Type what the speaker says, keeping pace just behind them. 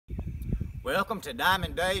Welcome to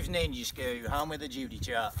Diemon Dave's Ninja School, home of the Judy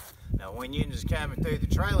Chop. Now when you's coming through the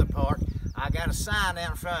trailer park, I got a sign out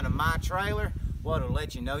in front of my trailer what'll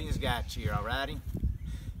let you know you's got here, alrighty?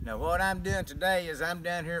 Now what I'm doing today is I'm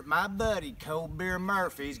down here at my buddy Cold Beer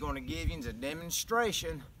Murphy's going to give you a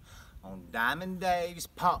demonstration on Diemon Dave's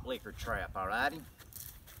pot liquor trap, alrighty?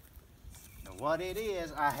 Now what it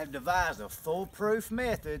is, I have devised a foolproof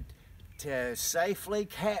method to safely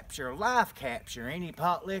live capture any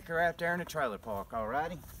pot liquor out there in the trailer park,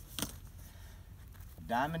 alrighty?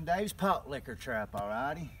 Diemon Dave's pot liquor trap,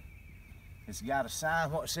 alrighty? It's got a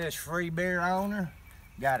sign what says free beer owner,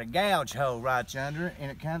 got a gouge hole right under it,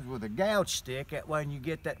 and it comes with a gouge stick. That way when you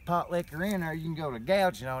get that pot liquor in there, you can go to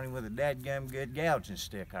gouging on him with a dadgum good gouging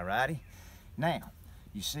stick, alrighty? Now,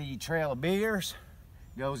 you see your trail of beers,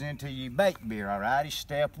 goes into your baked beer, alrighty?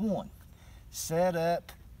 Step one, set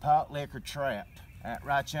up pot liquor trap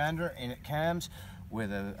right under, and it comes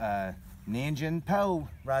with a Ninja pole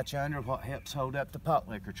right under what helps hold up the pot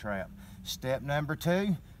liquor trap. Step number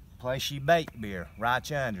two, place your baked beer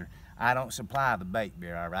right under. I don't supply the baked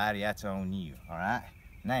beer, alrighty? That's on you, alright?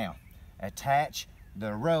 Now, attach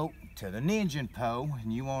the rope to the Ninja pole,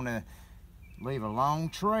 and you want to leave a long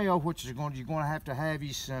trail, which is you're going to have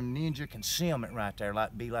you some ninja concealment right there,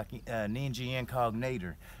 be like ninja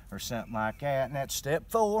incognito or something like that. And that's step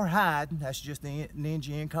four, hide. That's just the ninja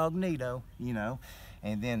incognito, you know.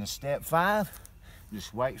 And then the step five,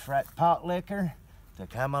 just wait for that pot liquor to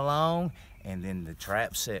come along, and then the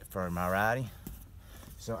trap's set for him, alrighty?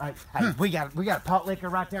 So hey, we got a pot liquor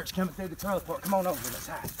right there. It's coming through the trailer park. Come on over, let's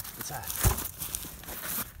hide. Let's hide.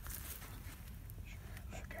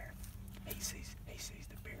 He sees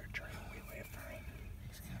the beer trail we left for him.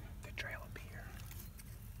 He's coming. The trail of beer.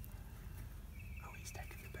 Oh, he's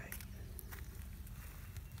taking the bait.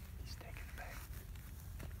 He's taking the bait.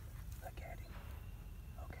 Look at him.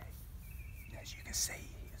 Okay. As you can see,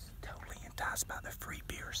 he's totally enticed by the free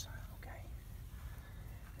beer sign. Okay.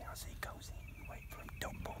 Now as he goes in, you wait for him.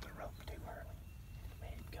 Don't pull the rope too early.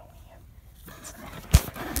 Let him go in.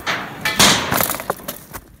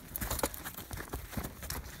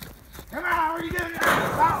 Come on, what are you doing?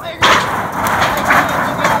 Pot liquor.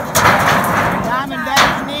 Diemon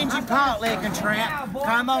Dave's Ninja pot liquor trap.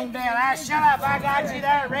 Come on down. Shut up, I got you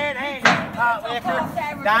there, red-handed pot liquor.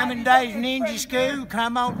 Diemon Dave's Ninja School.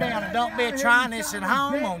 Come on down and don't be trying this at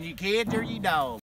home on you kids or you dogs.